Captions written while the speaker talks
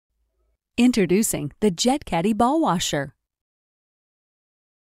Introducing the JetCaadee Ball Washer.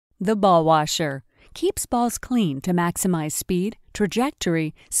 The Ball Washer keeps balls clean to maximize speed,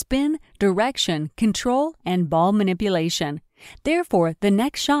 trajectory, spin, direction, control, and ball manipulation. Therefore, the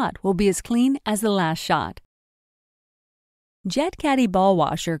next shot will be as clean as the last shot. JetCaadee Ball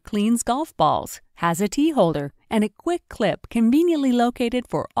Washer cleans golf balls, has a tee holder, and a quick clip conveniently located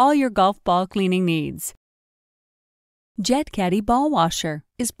for all your golf ball cleaning needs. JetCaadee Ball Washer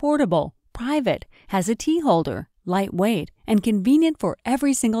is portable, private, has a tee holder, lightweight, and convenient for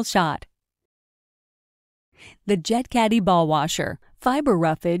every single shot. The JetCaadee Ball Washer fiber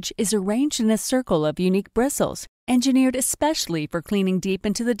roughage is arranged in a circle of unique bristles, engineered especially for cleaning deep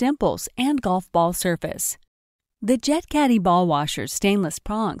into the dimples and golf ball surface. The JetCaadee Ball Washer's stainless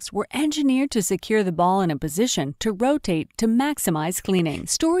prongs were engineered to secure the ball in a position to rotate to maximize cleaning.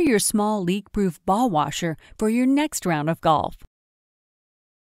 Store your small leak-proof ball washer for your next round of golf.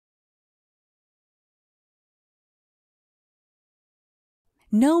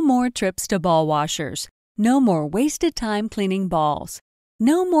 No more trips to ball washers. No more wasted time cleaning balls.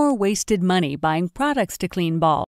 No more wasted money buying products to clean balls.